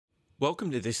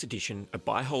Welcome to this edition of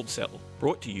Buy, Hold, Sell,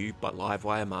 brought to you by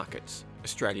Livewire Markets,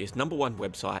 Australia's #1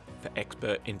 website for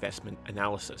expert investment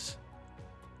analysis.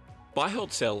 Buy,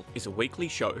 Hold, Sell is a weekly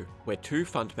show where two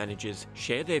fund managers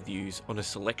share their views on a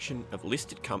selection of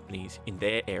listed companies in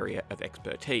their area of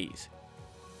expertise.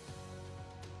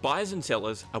 Buyers and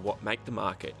sellers are what make the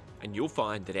market, and you'll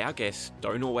find that our guests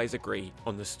don't always agree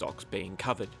on the stocks being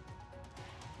covered.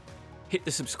 Hit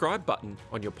the subscribe button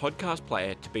on your podcast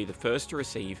player to be the first to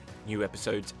receive new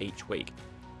episodes each week.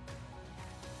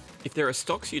 If there are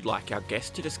stocks you'd like our guests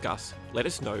to discuss, let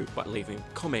us know by leaving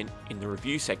a comment in the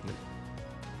review segment.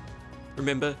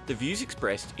 Remember, the views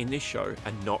expressed in this show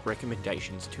are not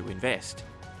recommendations to invest.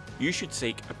 You should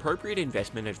seek appropriate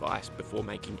investment advice before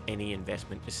making any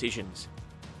investment decisions.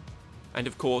 And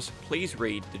of course, please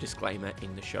read the disclaimer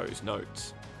in the show's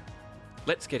notes.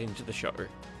 Let's get into the show.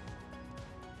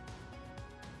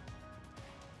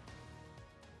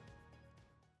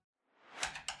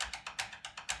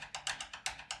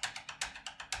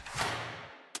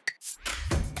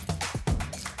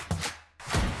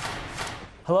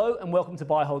 Hello and welcome to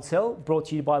Buy, Hold, Sell, brought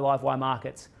to you by Livewire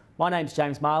Markets. My name's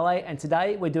James Marley and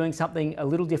today we're doing something a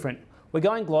little different. We're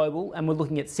going global and we're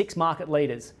looking at 6 market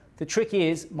leaders. The trick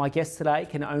is my guests today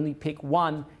can only pick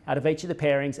one out of each of the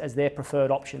pairings as their preferred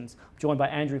options. I'm joined by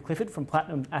Andrew Clifford from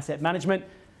Platinum Asset Management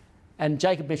and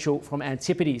Jacob Mitchell from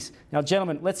Antipodes. Now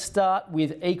gentlemen, let's start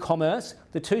with e-commerce.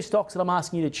 The two stocks that I'm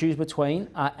asking you to choose between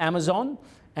are Amazon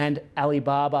and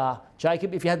Alibaba.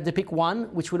 Jacob, if you had to pick one,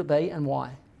 which would it be and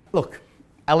why? Look,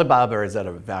 Alibaba is at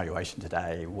a valuation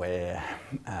today where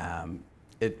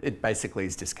it basically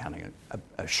is discounting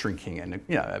a shrinking and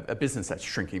a business that's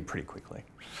shrinking pretty quickly.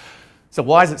 So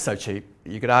why is it so cheap?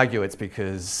 You could argue it's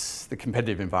because the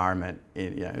competitive environment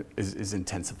is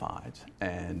intensified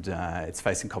and it's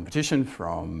facing competition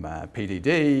from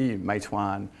PDD,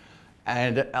 Meituan,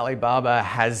 and Alibaba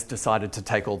has decided to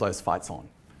take all those fights on.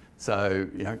 So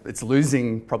it's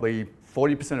losing probably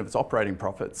 40% of its operating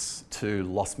profits to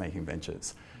loss-making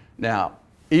ventures. Now,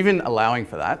 even allowing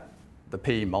for that, the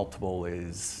PE multiple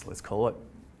is, let's call it,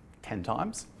 10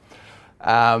 times.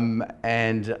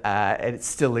 And it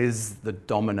still is the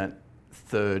dominant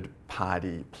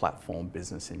third-party platform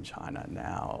business in China.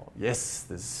 Now, yes,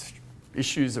 there's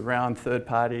issues around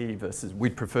third-party versus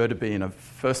we'd prefer to be in a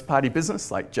first-party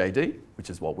business like JD, which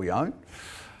is what we own.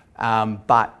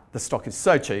 But the stock is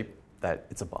so cheap that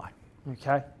it's a buy.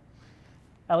 Okay.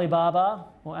 Alibaba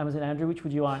or Amazon, Andrew, which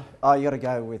would you own? Oh, you got to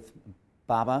go with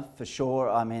Baba for sure.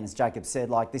 I mean, as Jacob said,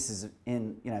 this is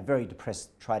in very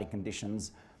depressed trading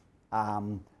conditions.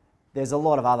 There's a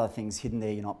lot of other things hidden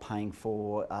there you're not paying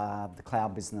for, the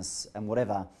cloud business and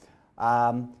whatever.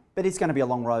 But it's going to be a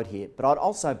long road here. But I'd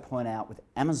also point out with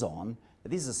Amazon that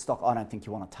this is a stock I don't think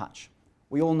you want to touch.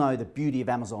 We all know the beauty of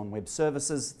Amazon Web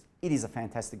Services. It is a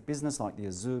fantastic business like the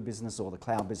Azure business or the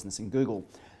cloud business in Google.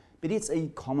 But its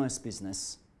e-commerce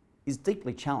business is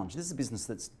deeply challenged. This is a business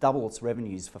that's doubled its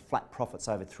revenues for flat profits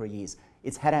over 3 years.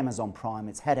 It's had Amazon Prime,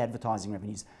 it's had advertising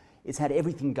revenues, it's had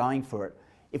everything going for it.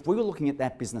 If we were looking at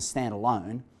that business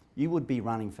standalone, you would be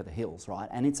running for the hills, right?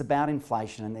 And it's about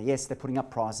inflation, and yes, they're putting up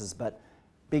prices, but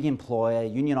big employer,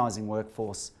 unionising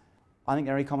workforce, I think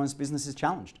their e-commerce business is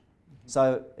challenged.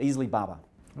 So easily Baba.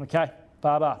 Okay,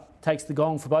 Baba takes the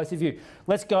gong for both of you.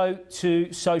 Let's go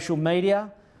to social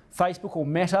media, Facebook or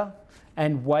Meta,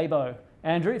 and Weibo.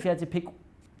 Andrew, if you had to pick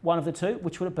one of the two,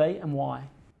 which would it be and why?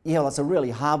 Yeah, well, it's a really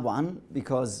hard one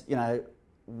because,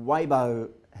 Weibo,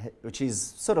 which is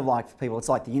sort of like for people, it's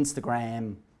like the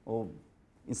Instagram or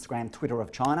Instagram, Twitter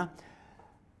of China.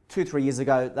 2-3 years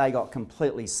ago, they got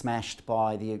completely smashed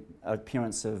by the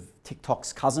appearance of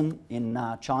TikTok's cousin in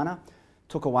China.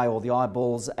 Took away all the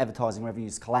eyeballs, advertising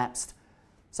revenues collapsed.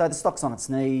 So the stock's on its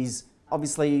knees.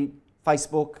 Obviously,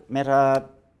 Facebook, Meta,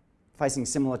 facing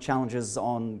similar challenges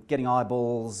on getting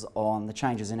eyeballs, on the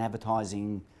changes in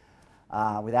advertising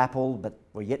with Apple, but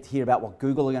we're yet to hear about what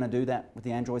Google are going to do that with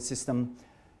the Android system.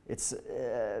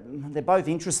 They're both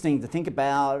interesting to think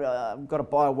about. I've got to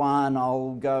buy one,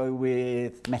 I'll go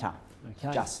with Meta.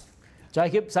 Okay. Just.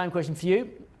 Jacob, same question for you.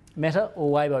 Meta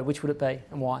or Weibo, which would it be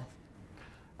and why?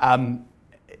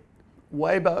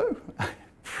 Weibo,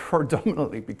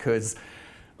 predominantly because,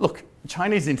 look,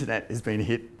 Chinese internet has been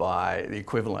hit by the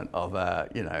equivalent of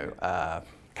a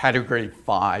Category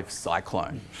 5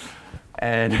 cyclone,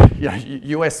 and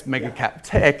US mega cap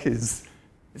tech there's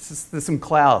some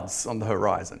clouds on the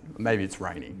horizon. Maybe it's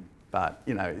raining, but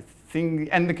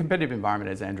and the competitive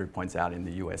environment, as Andrew points out, in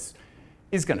the US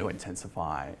is going to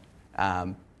intensify.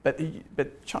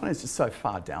 But China is just so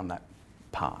far down that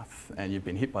path, and you've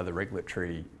been hit by the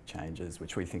regulatory changes,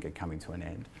 which we think are coming to an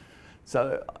end.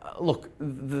 So look,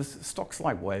 the stocks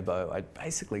like Weibo are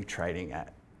basically trading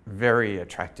at very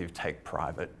attractive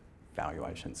take-private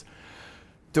valuations.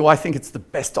 Do I think it's the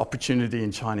best opportunity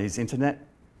in Chinese internet?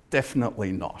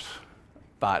 Definitely not.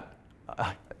 But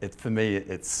for me,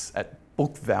 it's at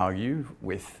book value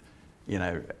with,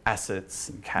 assets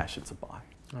and cash. It's a buy.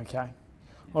 Okay.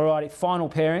 Alrighty, final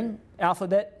pairing,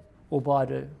 Alphabet or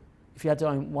Baidu? If you had to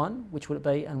own one, which would it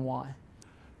be and why?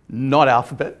 Not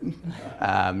Alphabet.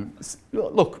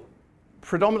 Look,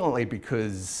 predominantly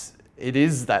because it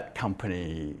is that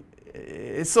company.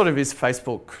 It sort of is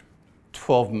Facebook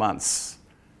 12 months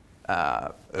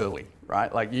early,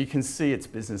 right? Like you can see its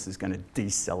business is going to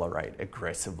decelerate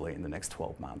aggressively in the next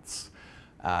 12 months.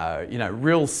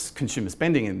 Real consumer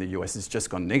spending in the US has just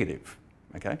gone negative.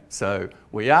 Okay, so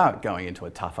we are going into a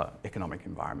tougher economic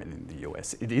environment in the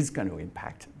US. It is going to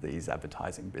impact these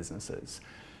advertising businesses.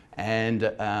 And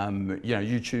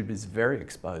YouTube is very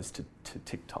exposed to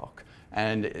TikTok,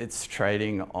 and it's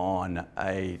trading on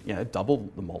a double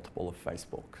the multiple of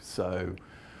Facebook. So,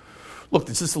 look,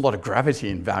 there's just a lot of gravity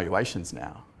in valuations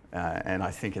now, and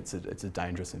I think it's a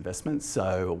dangerous investment.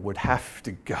 So, would have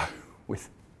to go with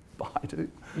Baidu.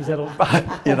 Is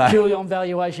that purely on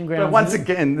valuation grounds? But once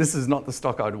again, this is not the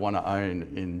stock I'd want to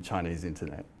own in Chinese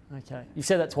internet. Okay, you've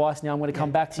said that twice now. I'm going to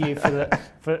come back to you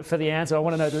for the answer. I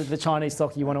want to know the Chinese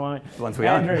stock you want to own. The ones we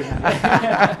Andrew.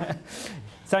 own.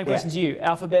 Same question to you.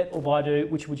 Alphabet or Baidu,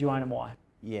 which would you own and why?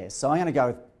 Yeah, so I'm going to go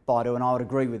with Baidu, and I would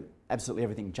agree with absolutely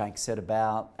everything Jake said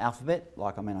about Alphabet.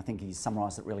 I think he's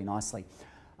summarised it really nicely.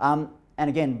 And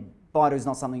again, Baidu is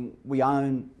not something we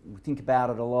own. We think about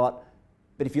it a lot.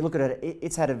 But if you look at it,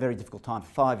 it's had a very difficult time.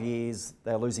 For 5 years,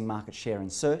 they're losing market share in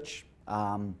search.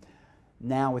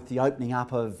 Now with the opening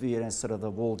up of sort of the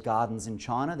walled gardens in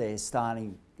China, they're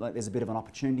starting, there's a bit of an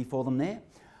opportunity for them there.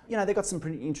 They've got some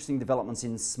pretty interesting developments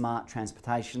in smart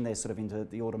transportation. They're sort of into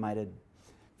the automated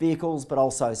vehicles, but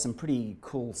also some pretty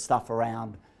cool stuff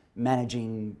around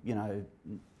managing,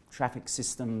 traffic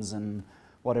systems and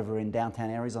whatever in downtown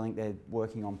areas. I think they're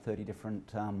working on 30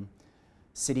 different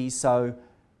cities. So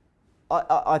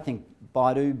I think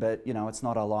Baidu, but it's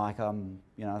not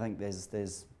I think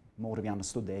there's more to be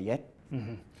understood there yet.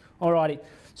 Mm-hmm. Alrighty.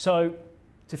 So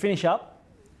to finish up,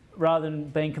 rather than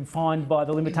being confined by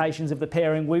the limitations of the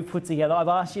pairing we've put together, I've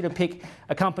asked you to pick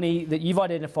a company that you've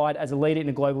identified as a leader in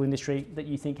a global industry that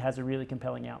you think has a really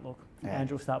compelling outlook. Yeah.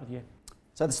 Andrew, we'll start with you.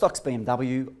 So the stock's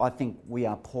BMW. I think we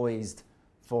are poised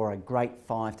for a great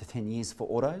 5 to 10 years for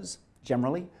autos,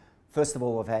 generally. First of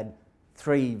all, we've had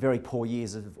 3 very poor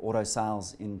years of auto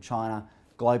sales in China.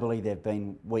 Globally, they've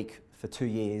been weak for 2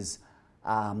 years.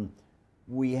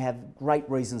 We have great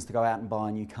reasons to go out and buy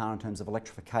a new car in terms of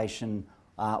electrification,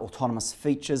 autonomous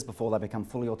features before they become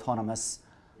fully autonomous.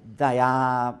 They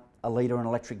are a leader in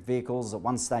electric vehicles. At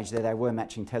one stage there, they were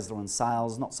matching Tesla in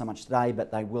sales, not so much today, but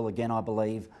they will again, I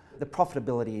believe. The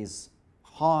profitability is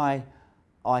high,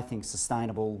 I think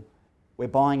sustainable. We're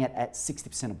buying it at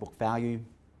 60% of book value,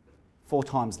 4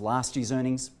 times last year's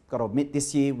earnings. Got to admit,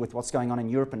 this year, with what's going on in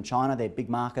Europe and China, they're big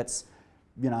markets,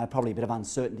 probably a bit of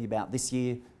uncertainty about this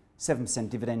year. 7%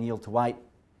 dividend yield to weight,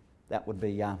 that would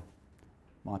be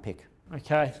my pick.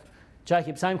 Okay.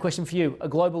 Jacob, same question for you. A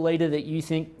global leader that you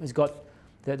think has got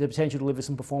the potential to deliver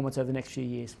some performance over the next few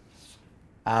years?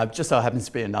 Just so happens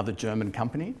to be another German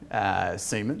company,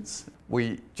 Siemens.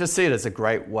 We just see it as a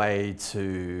great way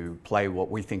to play what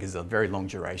we think is a very long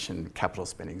duration capital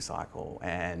spending cycle.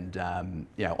 And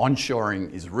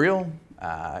onshoring is real.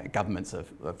 Governments are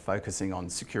focusing on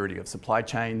security of supply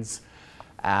chains.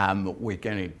 We're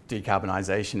going to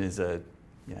decarbonisation is a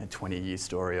 20-year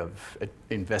story of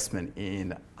investment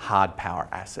in hard power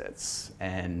assets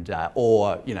and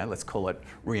let's call it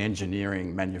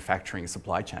re-engineering manufacturing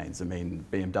supply chains. I mean,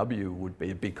 BMW would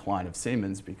be a big client of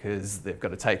Siemens because they've got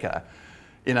to take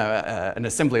an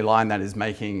assembly line that is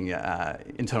making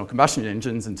internal combustion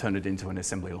engines and turn it into an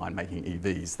assembly line making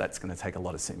EVs. That's going to take a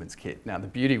lot of Siemens kit. Now, the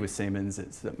beauty with Siemens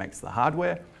is that it makes the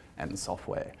hardware and the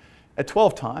software. At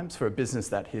 12 times for a business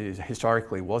that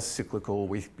historically was cyclical,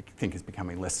 we think is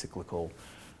becoming less cyclical,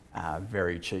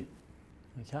 very cheap.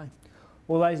 Okay.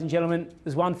 Well, ladies and gentlemen,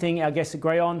 there's one thing our guests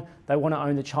agree on. They want to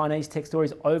own the Chinese tech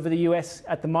stories over the US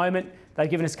at the moment. They've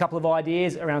given us a couple of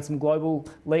ideas around some global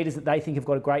leaders that they think have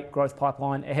got a great growth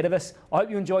pipeline ahead of us. I hope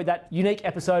you enjoyed that unique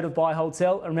episode of Buy, Hold,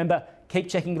 Sell. And remember, keep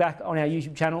checking back on our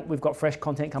YouTube channel. We've got fresh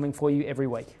content coming for you every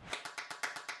week.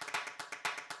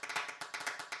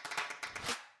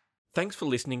 Thanks for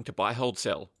listening to Buy, Hold,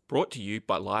 Sell, brought to you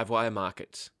by Livewire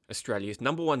Markets, Australia's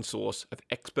 #1 source of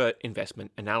expert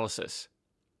investment analysis.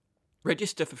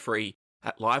 Register for free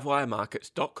at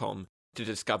livewiremarkets.com to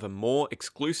discover more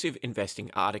exclusive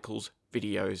investing articles,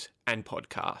 videos, and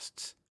podcasts.